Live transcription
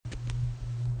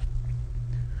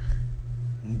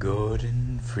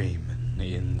Gordon Freeman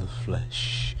in the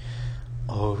flesh,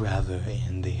 or rather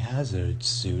in the hazard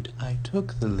suit. I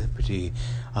took the liberty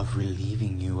of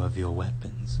relieving you of your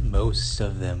weapons. Most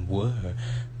of them were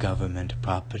government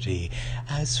property.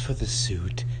 As for the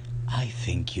suit, I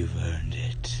think you've earned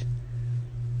it.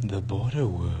 The border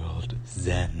world,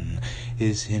 then,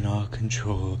 is in our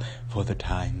control for the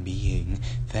time being,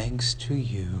 thanks to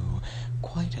you.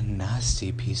 Quite a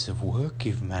nasty piece of work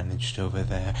you've managed over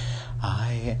there.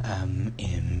 I am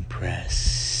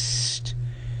impressed.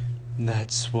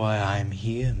 That's why I'm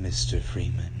here, Mr.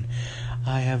 Freeman.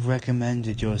 I have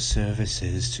recommended your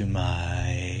services to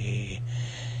my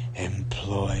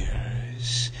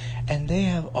employers, and they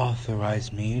have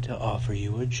authorized me to offer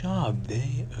you a job.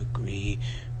 They agree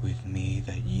with me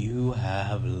that you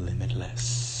have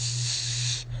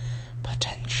limitless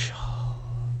potential.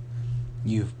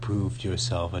 You've proved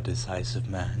yourself a decisive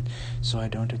man, so I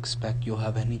don't expect you'll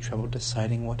have any trouble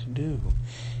deciding what to do.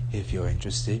 If you're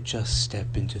interested, just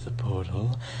step into the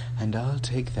portal, and I'll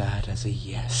take that as a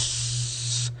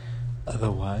yes.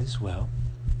 Otherwise, well,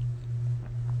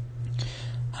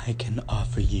 I can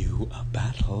offer you a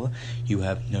battle you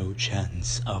have no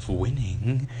chance of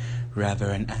winning, rather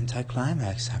an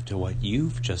anticlimax after what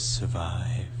you've just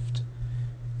survived.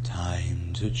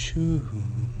 Time to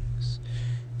choose.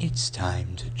 It's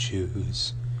time to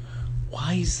choose.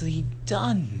 Wisely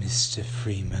done, Mr.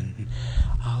 Freeman.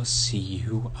 I'll see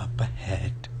you up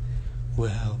ahead.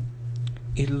 Well,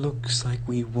 it looks like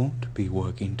we won't be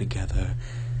working together.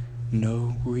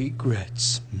 No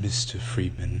regrets, Mr.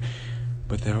 Freeman.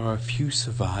 But there are a few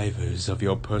survivors of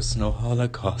your personal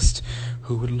Holocaust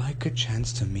who would like a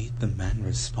chance to meet the man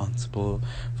responsible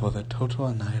for the total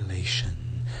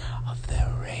annihilation of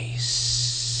their race.